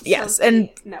 Yes. Sophie, and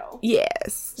no.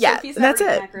 Yes. Yeah. Sophie's and that's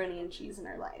never it. had macaroni and cheese in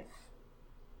her life.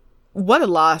 What a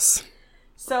loss.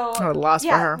 So, what a loss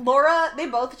for her. Laura, they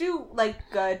both do,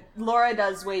 good. Laura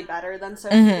does way better than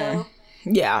Sophie, though.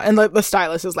 Yeah, and the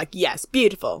stylist is like, yes,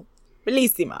 beautiful.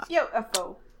 Bellissima.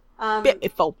 Beautiful.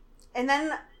 Beautiful. And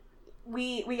then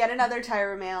we get another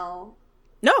Tyra mail.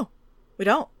 No, we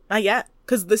don't. Not yet.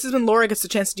 Because this is when Laura gets the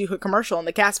chance to do her commercial in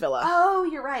the Cass Villa. Oh,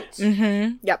 you're right.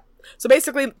 Mm-hmm. Yep. So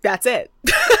basically, that's it.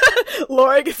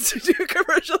 Laura gets to do a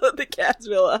commercial at the Cass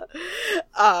Villa.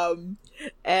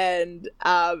 And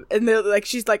they're like,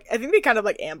 she's like, I think they kind of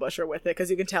ambush her with it, because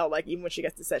you can tell, even when she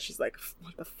gets to set, she's like,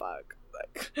 what the fuck?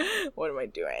 What am I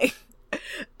doing?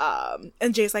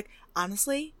 And Jay's like,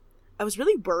 honestly, I was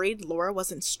really worried Laura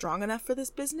wasn't strong enough for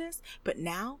this business, but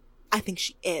now I think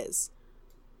she is.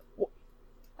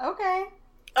 Okay.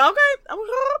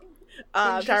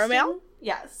 Tyra mail?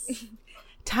 Yes.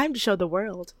 Time to show the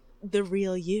world the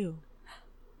real you.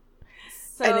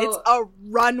 So, and it's a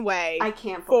runway. I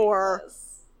can't believe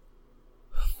this.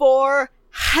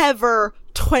 Forever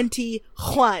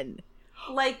 21.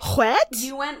 What?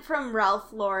 You went from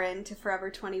Ralph Lauren to Forever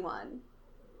 21.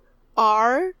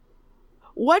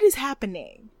 What is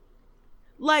happening?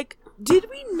 Did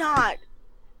we not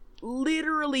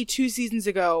literally 2 seasons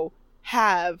ago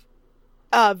have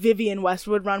Vivienne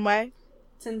Westwood runway?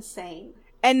 It's insane.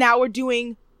 And now we're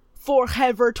doing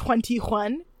Forever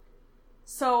 21?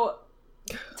 So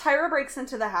Tyra breaks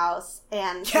into the house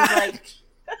and she's like,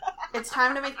 it's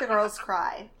time to make the girls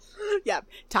cry. Yeah,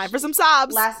 time for some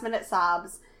sobs. Last minute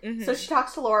sobs. Mm-hmm. So she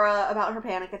talks to Laura about her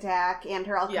panic attack and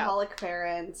her alcoholic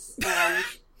parents, and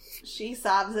she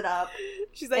sobs it up.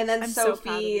 She's like, and then I'm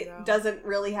Sophie so doesn't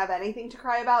really have anything to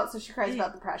cry about, so she cries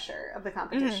about the pressure of the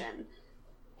competition.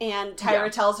 And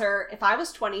Tyra tells her, if I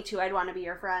was 22, I'd want to be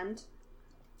your friend.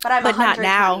 But I'm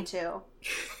 122.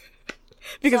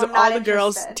 Because of all the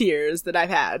girls' tears that I've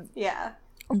had. Yeah.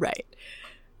 Right.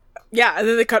 Yeah, and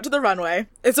then they cut to the runway.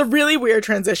 It's a really weird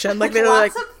transition. They're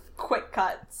lots of quick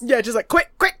cuts. Yeah, just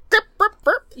quick, burp.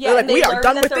 Yeah, they're we are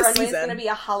done with this season. The runway is going to be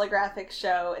a holographic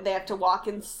show. They have to walk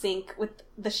in sync with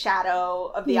the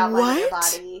shadow of the outline of their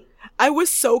body. I was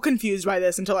so confused by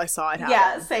this until I saw it happen.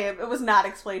 Yeah, same. It was not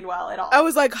explained well at all. I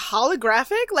was like,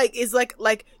 holographic?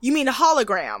 You mean a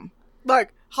hologram?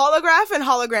 Holograph and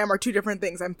hologram are two different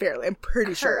things, I'm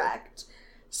pretty sure. Correct.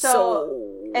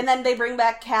 So, and then they bring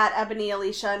back Kat, Ebony,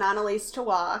 Alicia, and Annalise to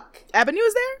walk. Ebony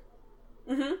was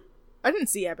there? Mm-hmm. I didn't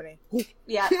see Ebony.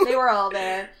 Yeah, they were all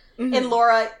there. Mm-hmm. And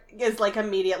Laura is,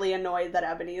 immediately annoyed that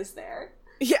Ebony is there.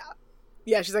 Yeah.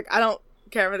 Yeah, she's like, I don't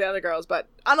care for the other girls, but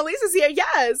Annalise is here,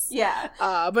 yes! Yeah.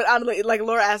 But Annalise,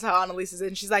 Laura asks how Annalise is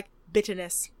in, she's like,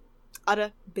 bitterness.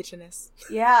 Utter bitterness.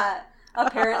 Yeah.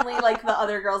 Apparently, the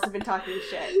other girls have been talking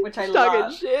shit, which I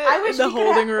love. Shit I wish we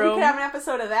could have an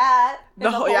episode of that.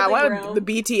 I wanted the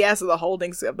BTS of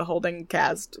the holding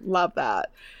cast. Love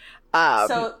that.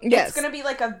 So it's going to be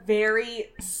a very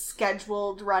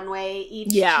scheduled runway.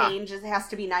 Each change has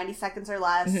to be 90 seconds or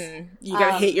less. Mm-hmm. You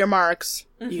got to hit your marks.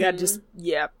 Mm-hmm. You got to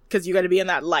because you got to be in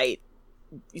that light.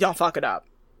 You don't fuck it up.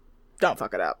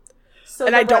 So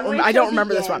and I don't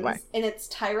remember this runway. And it's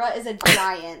Tyra is a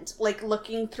giant,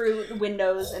 looking through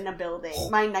windows in a building.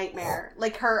 My nightmare.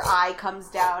 Her eye comes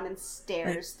down and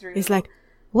stares through. He's like,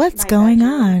 what's going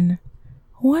on?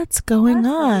 what's going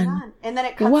on? And then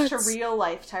it cuts to real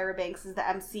life. Tyra Banks is the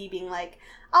MC being like,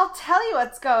 I'll tell you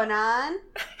what's going on.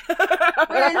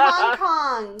 We're in Hong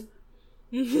Kong.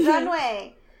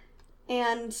 Runway.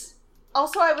 And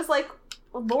also I was like,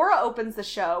 Laura opens the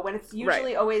show when it's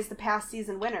usually always the past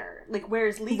season winner. Like,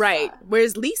 where's Lisa? Right.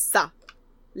 Where's Lisa?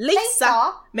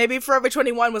 Lisa. Maybe Forever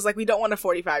 21 was like, we don't want a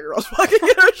 45-year-old walking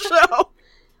in our show.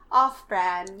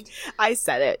 Off-brand. I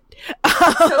said it.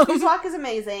 Sophie's walk is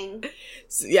amazing.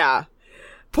 Yeah.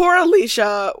 Poor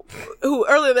Alicia, who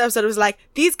earlier in the episode was like,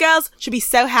 these girls should be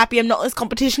so happy I'm not in this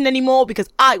competition anymore because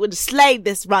I would have slayed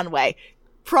this runway.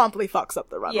 Promptly fucks up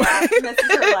the runway. Yeah, missed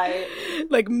her light.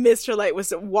 Like, missed her light,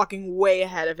 was walking way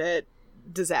ahead of it.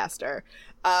 Disaster.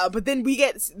 But then we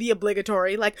get the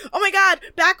obligatory, like, oh my god,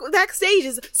 backstage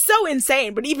is so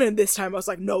insane. But even this time, I was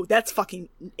like, no, that's fucking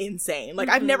insane. Like,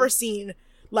 I've never seen,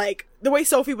 like, the way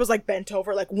Sophie was, like, bent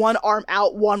over, like, one arm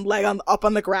out, one leg up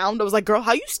on the ground. I was like, girl,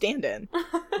 how you standing?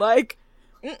 Like,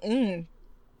 And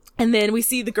then we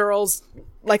see the girls,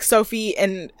 like, Sophie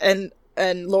and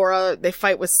Laura, they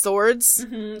fight with swords.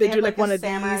 They do, like, one of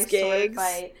these gigs.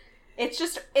 Fight.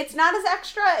 It's not as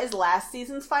extra as last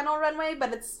season's final runway,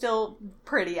 but it's still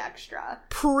pretty extra.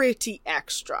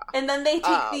 And then they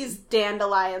take these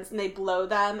dandelions and they blow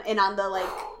them, and on the, like,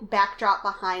 backdrop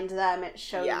behind them, it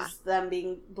shows them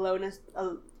being blown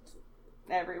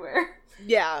everywhere.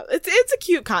 Yeah, it's a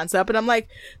cute concept, and I'm like,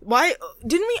 why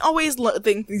didn't we always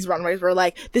think these runways were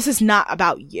like, this is not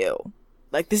about you?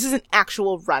 Like, this is an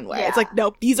actual runway. Yeah, it's like,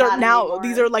 nope, these are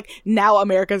like now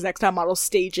America's Next Top Model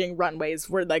staging runways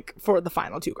for the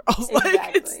final two girls.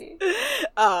 Exactly.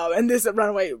 And this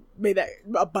runway made that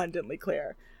abundantly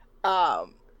clear.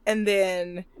 And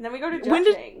then we go to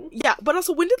judging. But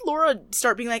also, when did Laura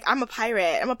start being like, I'm a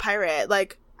pirate?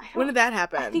 Like, when did that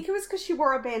happen? I think it was because she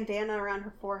wore a bandana around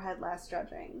her forehead last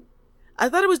judging. I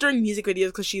thought it was during music videos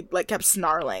because she, like, kept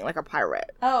snarling like a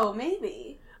pirate. Oh,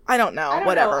 maybe. I don't know.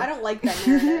 Whatever. I don't like that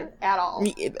narrative at all.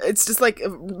 It's just like a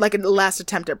last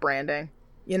attempt at branding,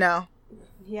 you know?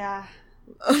 Yeah.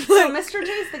 So Mr.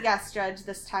 J's the guest judge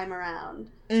this time around.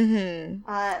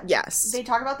 Yes. They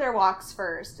talk about their walks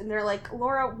first, and they're like,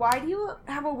 Laura, why do you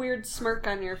have a weird smirk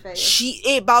on your face?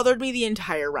 It bothered me the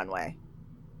entire runway.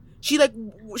 She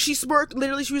smirked,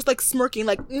 literally, she was, like, smirking,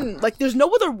 like, like, there's no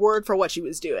other word for what she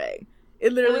was doing.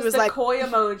 It literally was like... coy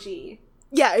emoji.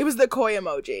 Yeah, it was the koi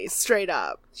emoji, straight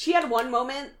up. She had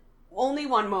only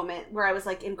one moment, where I was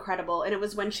like, incredible, and it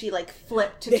was when she, like,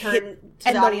 flipped to turn to the audience,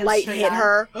 and the light hit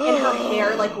her, and her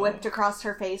hair, like, whipped across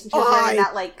her face, and she was wearing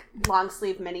that, like, long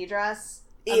sleeve mini dress.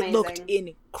 Amazing. It looked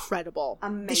incredible.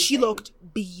 Amazing. She looked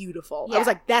beautiful. Yeah. I was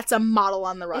like, that's a model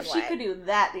on the runway. If she could do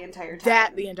that the entire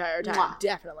time. Mwah.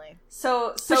 Definitely.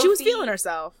 So but she was feeling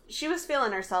herself. She was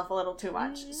feeling herself a little too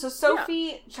much. So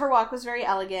Sophie, her walk was very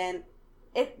elegant.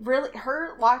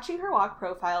 Watching her walk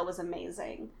profile was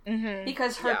amazing.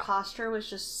 Because her posture was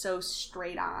just so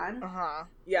straight on.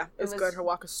 Yeah, it was good. Her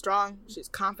walk was strong. She's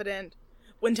confident.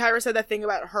 When Tyra said that thing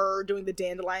about her doing the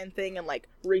dandelion thing and, like,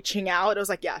 reaching out, it was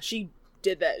like, yeah, she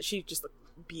did that. She just looked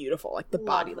beautiful. Like, the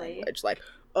body language. Like,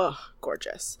 ugh,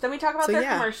 gorgeous. Then we talk about their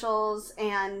commercials,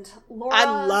 and Laura...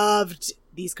 I loved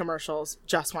these commercials,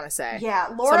 just want to say. Yeah,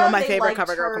 Laura, some of my favorite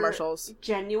CoverGirl commercials.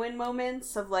 Genuine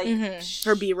moments of, like,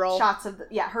 her B-roll. Shots of,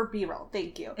 her B-roll,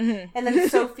 thank you. And then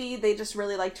Sophie, they just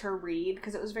really liked her read,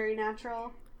 because it was very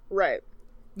natural. Right.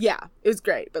 Yeah, it was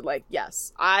great, but, like,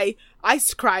 yes. I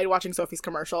cried watching Sophie's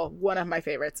commercial. One of my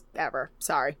favorites ever.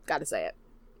 Sorry, gotta say it.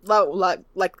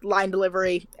 Like, line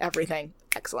delivery, everything.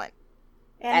 Excellent.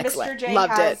 And excellent. Mr. J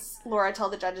loved has Laura tell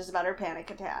the judges about her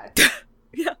panic attack.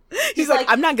 Yeah. He's like,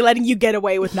 I'm not letting you get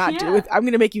away with not doing it. I'm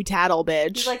gonna make you tattle,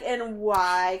 bitch. He's like, and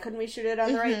why couldn't we shoot it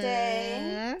on the right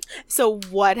day? So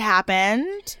what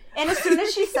happened? And as soon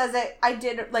as she says it, I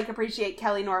did, like, appreciate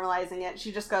Kelly normalizing it.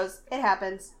 She just goes, it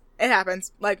happens. It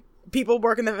happens. Like, people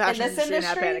work in the fashion industry and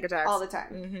have panic attacks. All the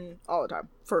time. All the time.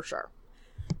 For sure.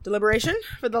 Deliberation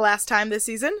for the last time this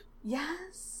season?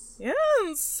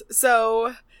 Yes.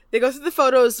 So they go through the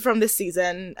photos from this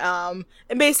season, and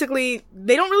basically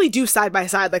they don't really do side by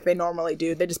side like they normally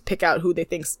do. They just pick out who they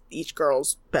think each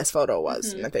girl's best photo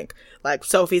was. And I think, like,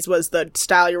 Sophie's was the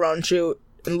style your own shoot,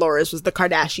 and Laura's was the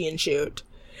Kardashian shoot.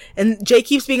 And Jay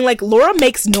keeps being like, Laura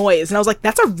makes noise. And I was like,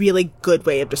 that's a really good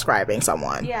way of describing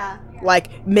someone. Yeah.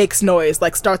 Like, makes noise,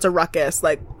 like, starts a ruckus,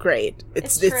 like, great.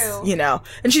 It's true. You know.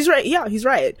 And she's right. Yeah, he's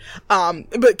right.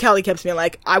 But Kelly keeps being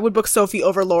like, I would book Sophie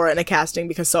over Laura in a casting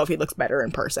because Sophie looks better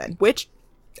in person. Which,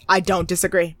 I don't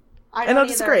disagree. I don't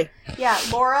disagree. Yeah,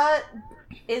 Laura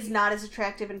is not as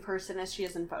attractive in person as she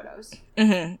is in photos.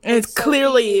 And it's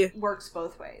clearly... works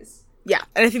both ways. Yeah,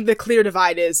 and I think the clear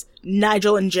divide is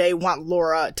Nigel and Jay want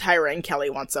Laura, Tyra and Kelly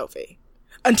want Sophie.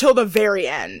 Until the very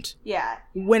end. Yeah.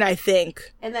 When I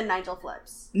think... And then Nigel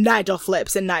flips. Nigel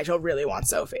flips, and Nigel really wants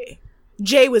Sophie.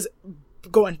 Jay was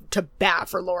going to bat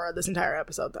for Laura this entire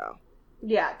episode, though.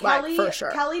 Yeah, Kelly, for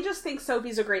sure. Kelly just thinks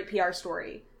Sophie's a great PR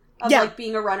story. Of, like,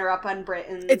 being a runner-up on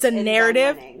Britain. It's a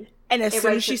narrative. And as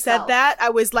soon as she said that, I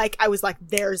was like,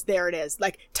 there it is.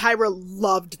 Like, Tyra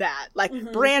loved that.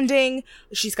 Like, branding,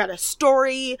 she's got a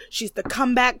story, she's the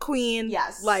comeback queen.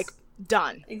 Yes. Like,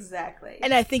 done. Exactly.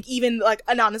 And I think even, like,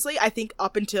 and honestly, I think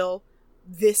up until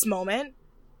this moment,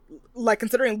 like,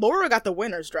 considering Laura got the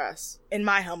winner's dress, in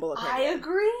my humble opinion. I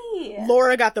agree.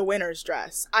 Laura got the winner's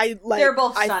dress. They're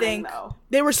both stunning, though.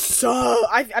 They were so,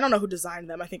 I don't know who designed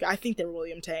them. I think they were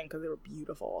William Tang, because they were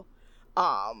beautiful.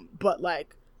 But,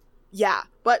 like, yeah,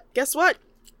 but guess what?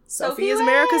 Sophie is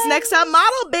America's Next Top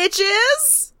Model,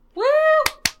 bitches! Woo!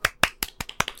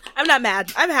 I'm not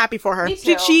mad. I'm happy for her. Me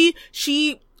too.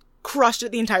 She crushed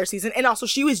it the entire season, and also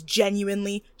she was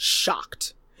genuinely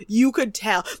shocked. You could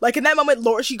tell. Like, in that moment,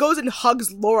 Laura, she goes and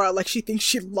hugs Laura like she thinks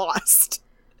she lost.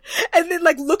 And then,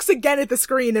 like, looks again at the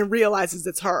screen and realizes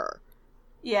it's her.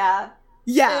 Yeah.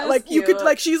 Yeah, like, cute. You could,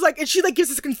 like, she's like, and she, like, gives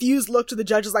this confused look to the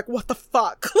judges, like, what the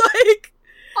fuck? Like...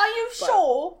 Are you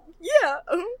sure? Yeah.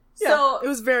 Yeah. So, it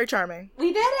was very charming.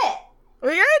 We did it. We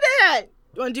did it.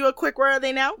 You want to do a quick where are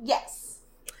they now? Yes.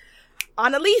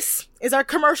 Annalise is our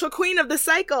commercial queen of the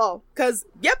cycle. Because,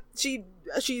 yep,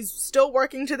 she's still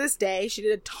working to this day. She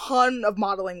did a ton of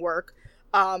modeling work.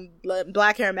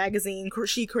 Black Hair Magazine,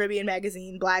 She Caribbean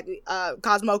Magazine, Black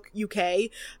Cosmo UK,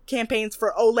 campaigns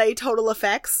for Olay Total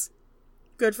Effects.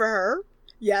 Good for her.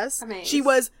 Yes. Amazing. She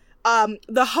was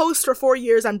the host for 4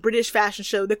 years on British fashion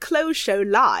show The Clothes Show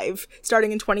Live,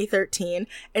 starting in 2013,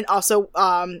 and also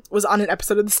was on an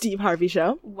episode of The Steve Harvey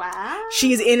Show. Wow.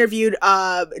 She's interviewed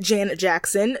Janet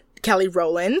Jackson, Kelly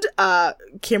Rowland,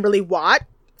 Kimberly Watt,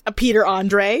 Peter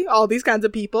Andre, all these kinds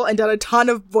of people, and done a ton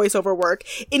of voiceover work,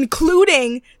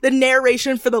 including the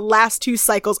narration for the last 2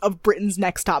 cycles of Britain's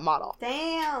Next Top Model.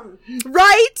 Damn.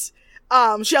 Right?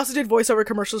 She also did voiceover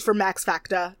commercials for Max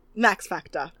Facta.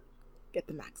 Get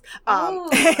the Max.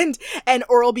 And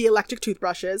Oral-B electric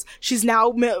toothbrushes. She's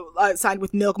now signed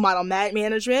with Milk Model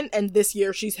Management, and this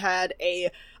year she's had a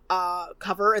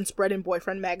cover and spread in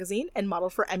Boyfriend magazine and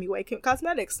modeled for MUA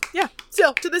Cosmetics. Yeah,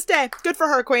 still, to this day. Good for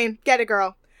her, queen. Get it,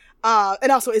 girl. And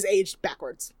also is aged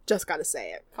backwards. Just gotta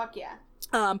say it. Fuck yeah.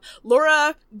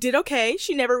 Laura did okay.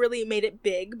 She never really made it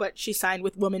big, but she signed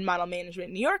with Woman Model Management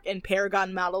in New York and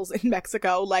Paragon Models in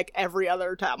Mexico, like every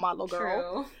other top model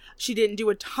girl. True. She didn't do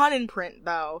a ton in print,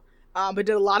 though, but did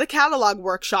a lot of catalog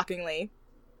work, shockingly.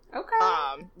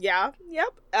 Okay. Yep.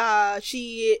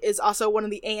 She is also one of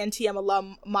the ANTM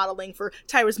alum modeling for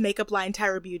Tyra's makeup line,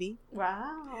 Tyra Beauty.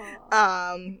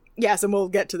 Wow. Yes, and we'll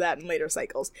get to that in later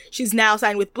cycles. She's now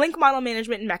signed with Blink Model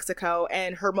Management in Mexico,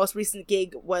 and her most recent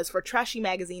gig was for Trashy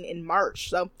Magazine in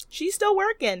March, so she's still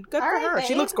working. Good for her. Babe.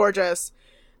 She looks gorgeous.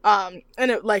 And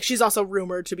she's also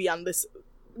rumored to be on this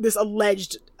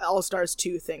alleged All-Stars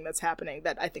 2 thing that's happening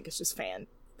that I think is just fan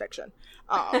fiction.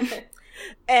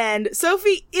 And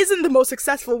Sophie isn't the most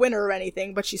successful winner or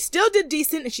anything, but she still did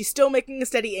decent and she's still making a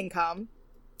steady income.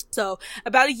 So,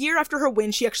 about a year after her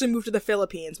win, she actually moved to the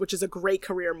Philippines, which is a great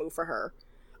career move for her.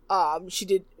 She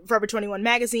did Forever 21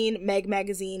 Magazine, Meg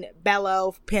Magazine,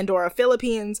 Bello, Pandora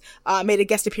Philippines, made a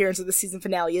guest appearance at the season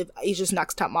finale of Asia's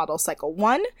Next Top Model Cycle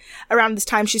 1. Around this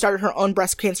time, she started her own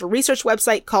breast cancer research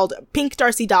website called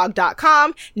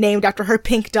pinkdarcydog.com, named after her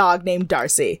pink dog named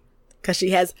Darcy. Because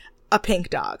she has a pink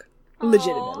dog. Aww.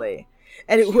 Legitimately.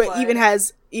 And it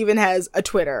even has a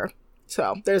Twitter.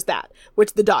 So, there's that.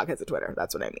 Which the dog has a Twitter.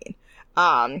 That's what I mean.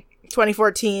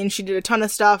 2014, she did a ton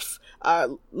of stuff.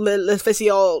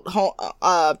 L'Officiel,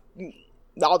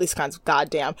 all these kinds of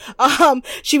goddamn.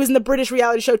 She was in the British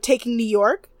reality show Taking New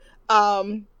York.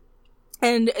 And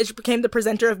she became the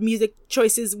presenter of Music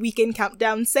Choice's Weekend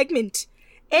Countdown segment.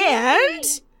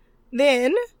 And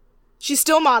then she's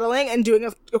still modeling and doing,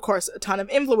 of course, a ton of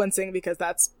influencing because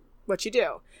that's what you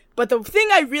do. But the thing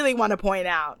I really want to point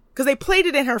out, because they played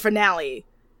it in her finale,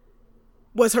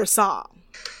 was her song.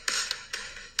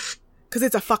 Because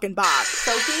it's a fucking bop.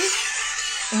 Sophie?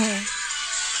 Mm-hmm.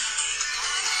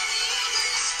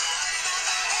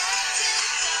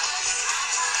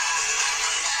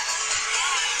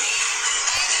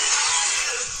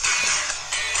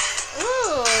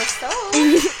 Ooh, so.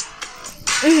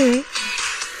 Mm-hmm.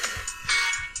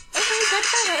 Okay, good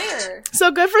for her.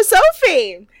 So good for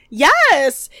Sophie.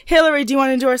 Yes. Hillary, do you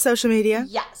want to do our social media?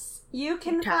 Yes. You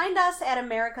can find us at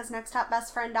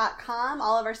americasnexttopbestfriend.com.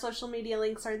 All of our social media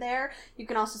links are there. You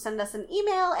can also send us an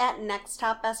email at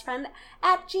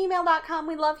nexttopbestfriend@gmail.com.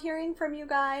 We love hearing from you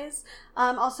guys.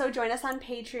 Also, join us on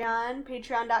Patreon,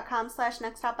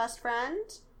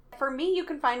 patreon.com/nexttopbestfriend. For me, you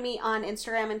can find me on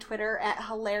Instagram and Twitter at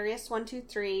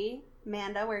hilarious123.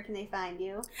 Manda, where can they find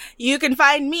you? You can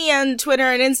find me on Twitter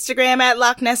and Instagram at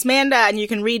Loch Ness Manda, and you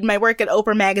can read my work at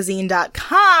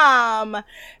oprahmagazine.com.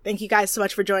 Thank you guys so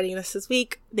much for joining us this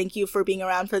week. Thank you for being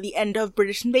around for the end of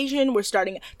British Invasion. We're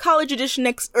starting College Edition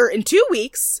in 2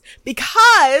 weeks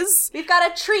because we've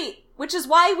got a treat, which is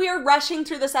why we are rushing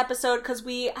through this episode, because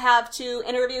we have to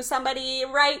interview somebody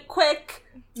right quick,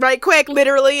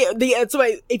 literally. So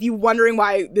if you're wondering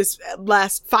why this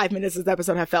last 5 minutes of this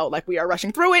episode have felt like we are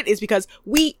rushing through it, is because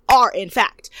we are, in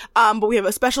fact. But we have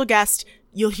a special guest.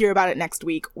 You'll hear about it next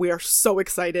week. We are so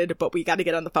excited, but we got to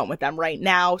get on the phone with them right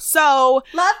now. So,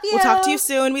 love you. We'll talk to you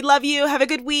soon. We love you. Have a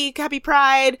good week. Happy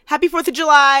Pride. Happy 4th of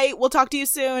July. We'll talk to you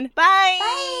soon. Bye.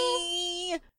 Bye.